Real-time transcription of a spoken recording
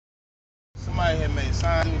somebody had made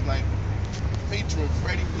signs. It was like featuring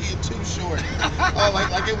Freddie B and Too Short. Oh,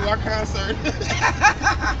 like it was our concert.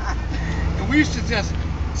 And we used to just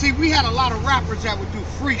see. We had a lot of rappers that would do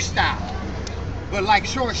freestyle, but like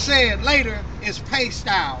Short said later, it's pay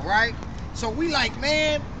style, right? So we like,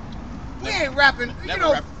 man, we ain't rapping. You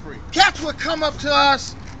know, rap for free. Cats would come up to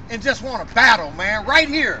us and just want to battle, man. Right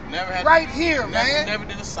here, man. Never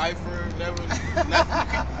did a cipher. Never.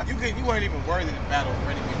 You weren't even worthy to battle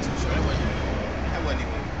Freddie B and Too Short. That wasn't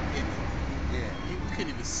even. You couldn't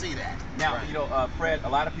even see that. Now, right. you know, Fred, a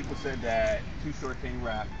lot of people said that Too Short can't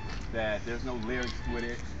rap, that there's no lyrics with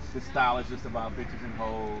it. The style is just about bitches and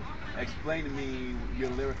hoes. Explain to me your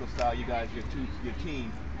lyrical style, you guys, your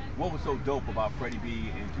team. What was so dope about Freddie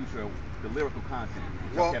B and Too Short, the lyrical content?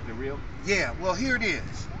 Y'all kept it real? Yeah, well, here it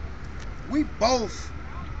is. We both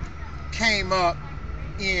came up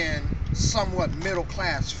in somewhat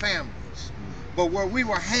middle-class families, but where we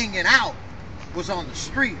were hanging out was on the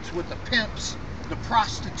streets with the pimps, the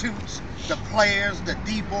prostitutes, the players, the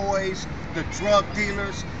D-boys, the drug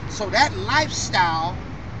dealers. So that lifestyle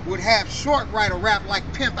would have Short write a rap like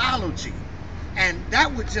Pimpology, and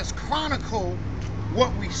that would just chronicle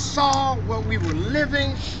what we saw, what we were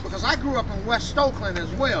living, because I grew up in West Oakland as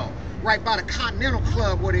well, right by the Continental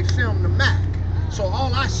Club where they filmed the Mac. So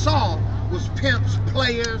all I saw was pimps,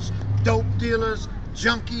 players, dope dealers,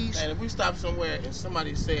 junkies. And if we stopped somewhere and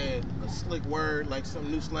somebody said a slick word, like some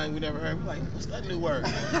new slang we never heard, we're like, what's that new word?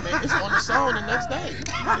 Man, it's on the song the next day.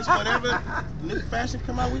 It's whatever new fashion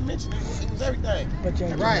come out, we mentioned it. It was everything.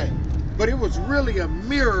 Right. But it was really a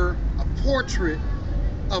mirror, a portrait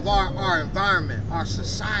of our environment, our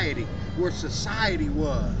society, where society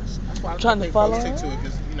was. That's why Trying to follow stick to it,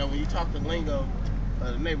 because you know when you talk the lingo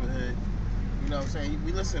of the neighborhood, you know what I'm saying,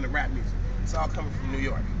 we listen to rap music. It's all coming from New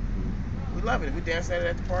York. We love it. We dance at it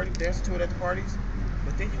at the party, dance to it at the parties.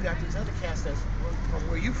 But then you got these other cats that's from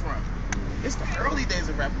where you from. It's the early days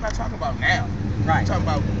of rap. We're not talking about now. Right. We're talking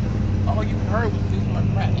about all you heard was things like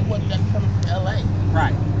rap. It wasn't that coming from LA.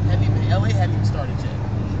 Right. LA hadn't even started yet.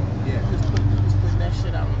 Yeah. He was putting that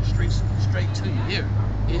shit out on the streets straight to you. Here,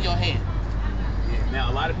 in your hand. Yeah.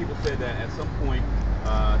 Now, a lot of people said that at some point,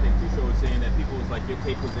 I think Too Short was saying that people was like, your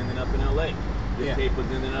tape was ending up in LA. Your tape was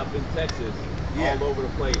ending up in Texas. All over the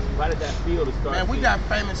place. How did that feel to start? Man, we got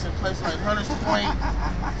famous in places like Hunters Point,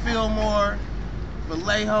 Fillmore,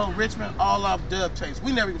 Vallejo, Richmond, all off dub tapes.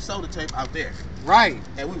 We never even sold a tape out there. Right.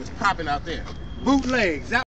 And we was popping out there. Bootlegs.